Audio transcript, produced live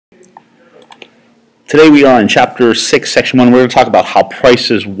Today we are in Chapter 6, Section 1. We're going to talk about how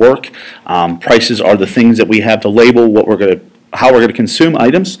prices work. Prices are the things that we have to label how we're going to consume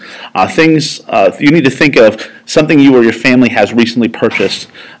items. You need to think of something you or your family has recently purchased.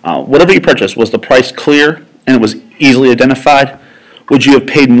 Whatever you purchased, was the price clear and it was easily identified? Would you have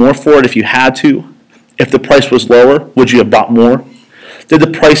paid more for it if you had to? If the price was lower, would you have bought more? Did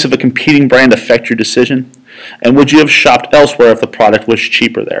the price of a competing brand affect your decision? And would you have shopped elsewhere if the product was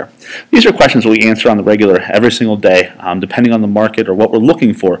cheaper there? These are questions we answer on the regular every single day, depending on the market or what we're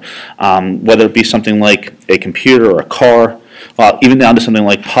looking for, whether it be something like a computer or a car, even down to something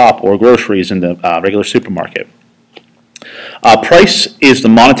like pop or groceries in the regular supermarket. Price is the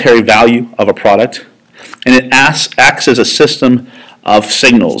monetary value of a product, and it acts as a system of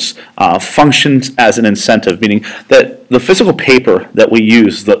signals, functions as an incentive, meaning that the physical paper that we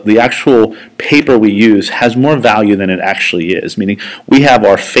use, the actual paper we use, has more value than it actually is, meaning we have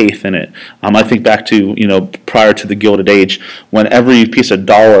our faith in it. I think back to, prior to the Gilded Age, when every piece of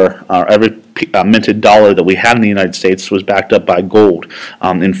dollar, every minted dollar that we had in the United States was backed up by gold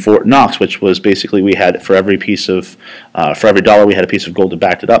in Fort Knox, which was basically we had for every dollar we had a piece of gold that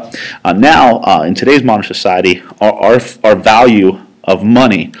backed it up. Now, in today's modern society, our value of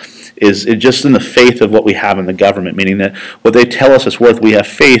money is just in the faith of what we have in the government, meaning that what they tell us it's worth, we have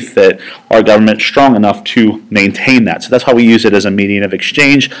faith that our government is strong enough to maintain that. So that's why we use it as a medium of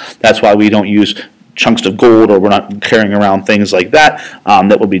exchange. That's why we don't use chunks of gold, or we're not carrying around things like that.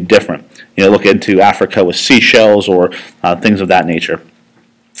 That would be different. Look into Africa with seashells or things of that nature.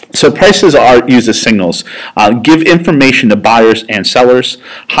 So prices are used as signals. Give information to buyers and sellers.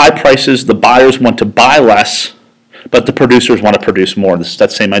 High prices, the buyers want to buy less, but the producers want to produce more. This is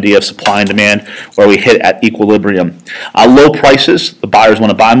that same idea of supply and demand where we hit at equilibrium. Low prices, the buyers want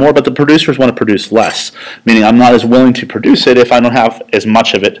to buy more, but the producers want to produce less, meaning I'm not as willing to produce it if I don't have as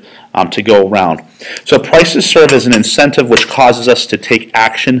much of it to go around. So prices serve as an incentive which causes us to take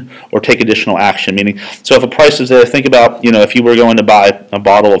action or take additional action, meaning, so if a price is there, think about, if you were going to buy a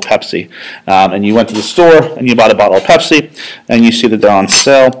bottle of Pepsi and you went to the store and you bought a bottle of Pepsi and you see that they're on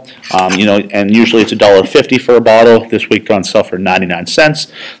sale, and usually it's $1.50 for a bottle. This week they're on sale for 99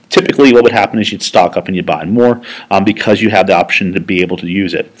 cents. Typically what would happen is you'd stock up and you'd buy more because you have the option to be able to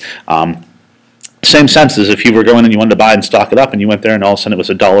use it. Same sense as if you were going and you wanted to buy and stock it up and you went there and all of a sudden it was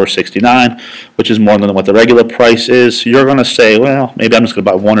 $1.69, which is more than what the regular price is. You're going to say, well, maybe I'm just going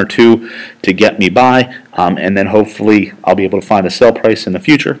to buy one or two to get me by, and then hopefully I'll be able to find a sale price in the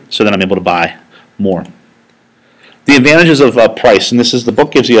future so that I'm able to buy more. The advantages of price, and the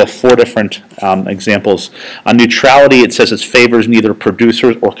book gives you 4 different examples. On neutrality, it says it favors neither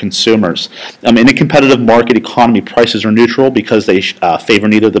producers or consumers. In a competitive market economy, prices are neutral because they favor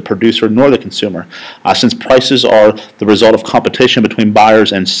neither the producer nor the consumer. Since prices are the result of competition between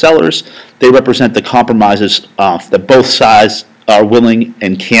buyers and sellers, they represent the compromises that both sides are willing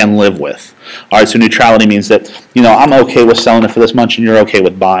and can live with. All right, so neutrality means that, I'm okay with selling it for this much and you're okay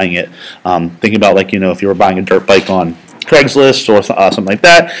with buying it. Thinking about if you were buying a dirt bike on Craigslist or something like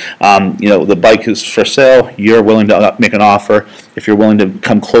that, the bike is for sale, you're willing to make an offer. If you're willing to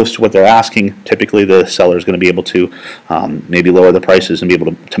come close to what they're asking, typically the seller is going to be able to maybe lower the prices and be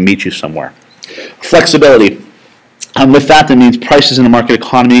able to meet you somewhere. Flexibility. With that means prices in the market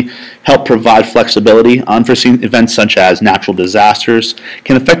economy help provide flexibility. Unforeseen events such as natural disasters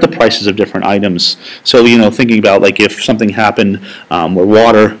can affect the prices of different items. So, thinking about if something happened where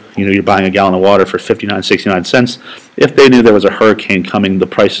water, you're buying a gallon of water for 59, 69 cents. If they knew there was a hurricane coming, the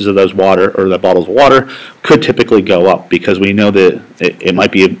prices of those water or the bottles of water could typically go up because we know that it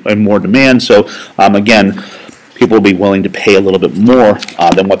might be in more demand. So, again, people will be willing to pay a little bit more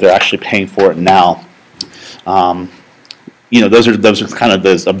than what they're actually paying for it now. Those are kind of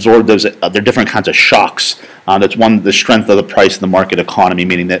they're different kinds of shocks. That's the strength of the price in the market economy,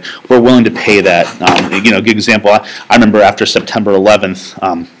 meaning that we're willing to pay that. Good example. I remember after September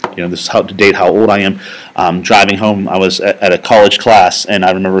 11th. This is to date how old I am. Driving home, I was at a college class, and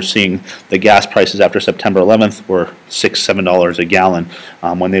I remember seeing the gas prices after September 11th were $6, $7 a gallon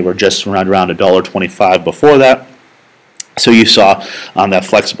when they were just around $1.25 before that. So you saw that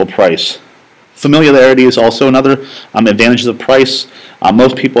flexible price. Familiarity is also another advantage of price.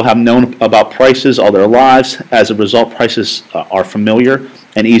 Most people have known about prices all their lives. As a result, prices are familiar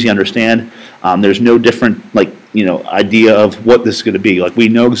and easy to understand. There's no different idea of what this is going to be. We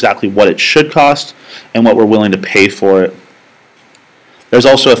know exactly what it should cost and what we're willing to pay for it. There's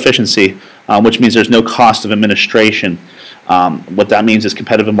also efficiency, which means there's no cost of administration. What that means is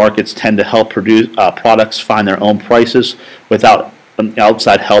competitive markets tend to help produce products find their own prices without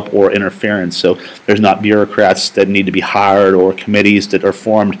outside help or interference. So there's not bureaucrats that need to be hired or committees that are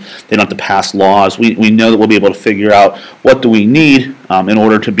formed. They don't have to pass laws. We know that we'll be able to figure out what do we need in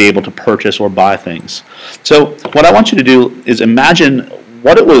order to be able to purchase or buy things. So what I want you to do is imagine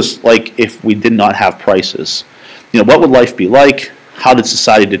what it was like if we did not have prices. What would life be like? How did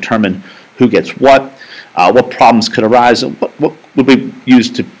society determine who gets what? What problems could arise? What would we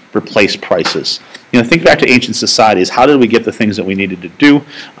use to replace prices? Think back to ancient societies. How did we get the things that we needed to do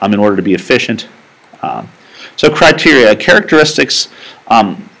in order to be efficient? So criteria, characteristics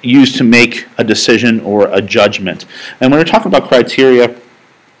used to make a decision or a judgment. And when we're talking about criteria,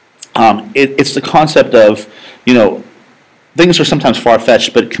 it's the concept of, things are sometimes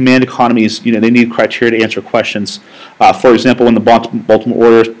far-fetched, but command economies, they need criteria to answer questions. For example, when the Baltimore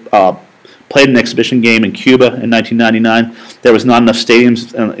Orioles played an exhibition game in Cuba in 1999, there was not enough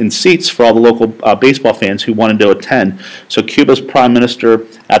stadiums and seats for all the local baseball fans who wanted to attend. So Cuba's prime minister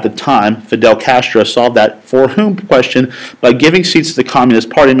at the time, Fidel Castro, solved that for whom question by giving seats to the Communist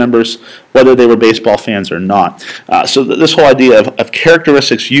Party members, whether they were baseball fans or not. So this whole idea of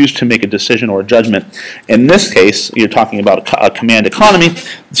characteristics used to make a decision or a judgment. In this case, you're talking about a command economy.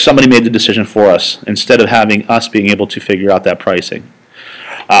 Somebody made the decision for us instead of having us being able to figure out that pricing.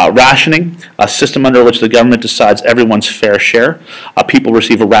 Rationing, a system under which the government decides everyone's fair share. People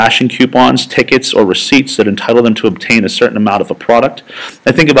receive ration coupons, tickets, or receipts that entitle them to obtain a certain amount of a product.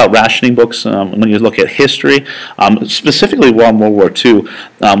 I think about rationing books when you look at history, specifically in World War II,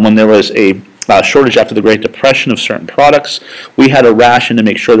 when there was a shortage after the Great Depression of certain products. We had a ration to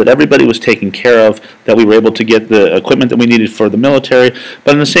make sure that everybody was taken care of, that we were able to get the equipment that we needed for the military,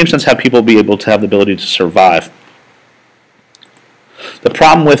 but in the same sense have people be able to have the ability to survive. The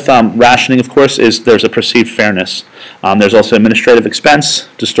problem with rationing, of course, is there's a perceived fairness. There's also administrative expense,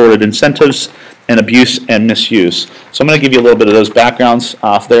 distorted incentives, and abuse and misuse. So I'm going to give you a little bit of those backgrounds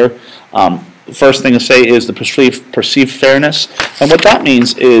there. First thing to say is the perceived fairness. And what that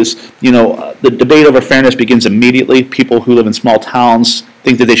means is, the debate over fairness begins immediately. People who live in small towns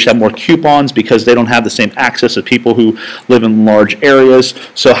think that they should have more coupons because they don't have the same access as people who live in large areas.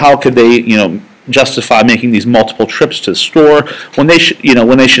 So how could they, justify making these multiple trips to the store when they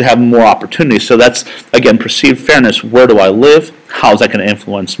should have more opportunities? So that's, again, perceived fairness. Where do I live? How is that going to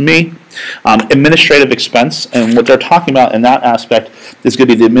influence me? Administrative expense, and what they're talking about in that aspect is going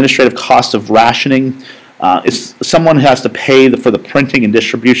to be the administrative cost of rationing. It's someone who has to pay for the printing and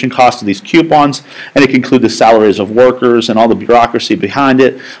distribution cost of these coupons, and it can include the salaries of workers and all the bureaucracy behind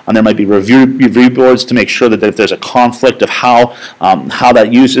it. And there might be review boards to make sure that if there's a conflict of how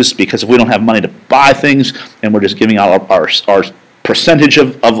that uses, because if we don't have money to buy things and we're just giving out our percentage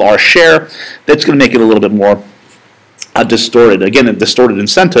of our share, that's going to make it a little bit more distorted. Again, a distorted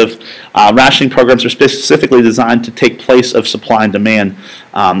incentive. Rationing programs are specifically designed to take place of supply and demand.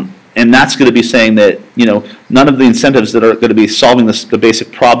 And that's going to be saying that none of the incentives that are going to be solving the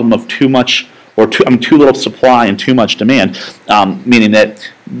basic problem of too much or too little supply and too much demand, meaning that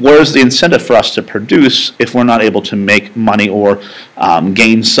where's the incentive for us to produce if we're not able to make money or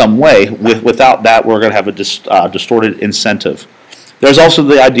gain some way? Without that, we're going to have a distorted incentive. There's also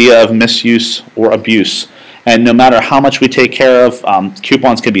the idea of misuse or abuse. And no matter how much we take care of,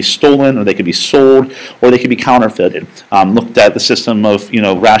 coupons can be stolen, or they can be sold, or they can be counterfeited. Looked at the system of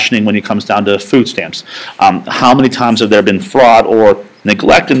rationing when it comes down to food stamps. How many times have there been fraud or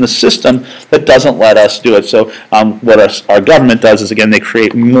neglect in the system that doesn't let us do it? So what our government does is, again, they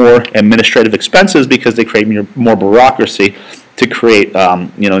create more administrative expenses because they create more bureaucracy to create,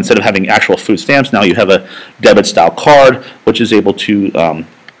 instead of having actual food stamps, now you have a debit-style card, which is able to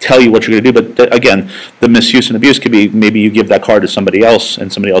tell you what you're going to do. But again, the misuse and abuse could be maybe you give that card to somebody else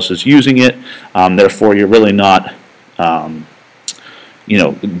and somebody else is using it. Therefore, you're really not,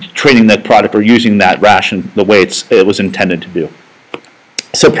 trading that product or using that ration the way it was intended to do.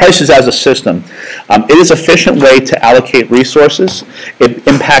 So prices as a system. It is an efficient way to allocate resources. It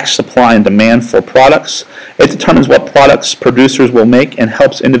impacts supply and demand for products. It determines what products producers will make and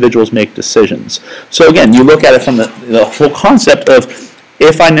helps individuals make decisions. So again, you look at it from the whole concept of,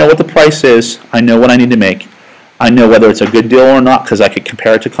 if I know what the price is, I know what I need to make. I know whether it's a good deal or not because I could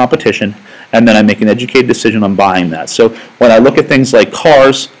compare it to competition, and then I make an educated decision on buying that. So when I look at things like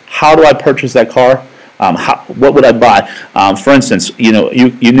cars, how do I purchase that car? What would I buy? For instance, you know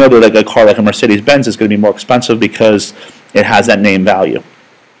that like a car like a Mercedes-Benz is going to be more expensive because it has that name value.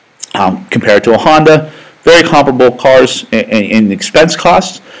 Compared to a Honda, very comparable cars in expense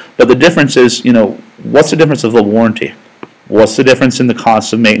costs, but the difference is, what's the difference of the warranty? What's the difference in the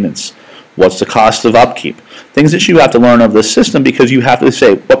cost of maintenance? What's the cost of upkeep? Things that you have to learn of the system because you have to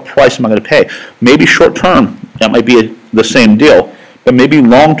say, what price am I going to pay? Maybe short term, that might be the same deal. but maybe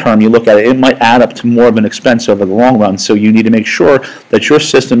long term you look at it, it might add up to more of an expense over the long run. So you need to make sure that your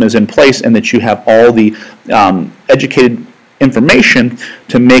system is in place and that you have all the educated information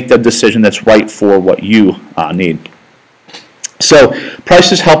to make the decision that's right for what you need. So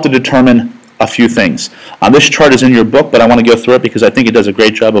prices help to determine a few things. This chart is in your book, but I want to go through it because I think it does a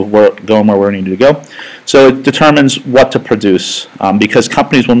great job of going where we need to go. So it determines what to produce because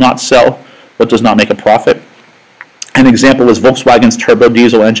companies will not sell what does not make a profit. An example is Volkswagen's turbo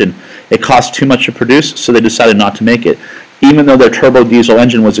diesel engine. It cost too much to produce, so they decided not to make it. Even though their turbo diesel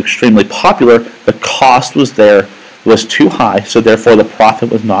engine was extremely popular, the cost was too high, so therefore the profit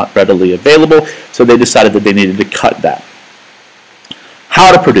was not readily available, so they decided that they needed to cut that.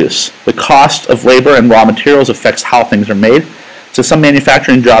 How to produce. The cost of labor and raw materials affects how things are made. So some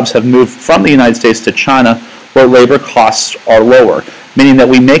manufacturing jobs have moved from the United States to China where labor costs are lower, meaning that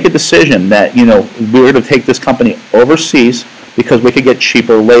we make a decision that, we're going to take this company overseas because we could get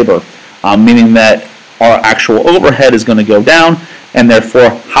cheaper labor, meaning that our actual overhead is going to go down, and therefore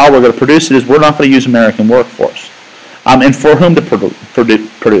how we're going to produce it is we're not going to use American workforce. And for whom to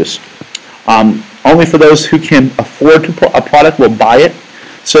produce? Only for those who can afford a product will buy it.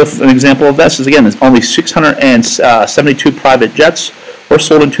 So an example of this is, again, there's only 672 private jets were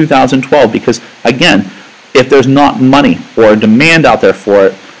sold in 2012 because, again, if there's not money or demand out there for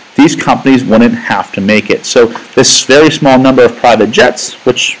it, these companies wouldn't have to make it. So this very small number of private jets,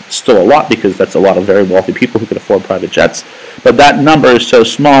 which is still a lot because that's a lot of very wealthy people who could afford private jets, but that number is so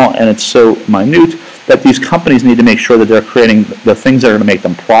small and it's so minute that these companies need to make sure that they're creating the things that are going to make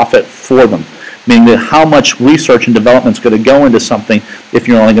them profit for them. Meaning that how much research and development is going to go into something if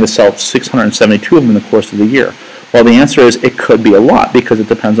you're only going to sell 672 of them in the course of the year? Well, the answer is it could be a lot because it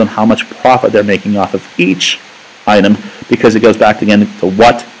depends on how much profit they're making off of each item, because it goes back again to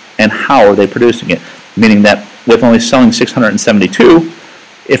what and how are they producing it. Meaning that with only selling 672,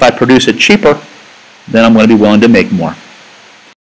 if I produce it cheaper, then I'm going to be willing to make more.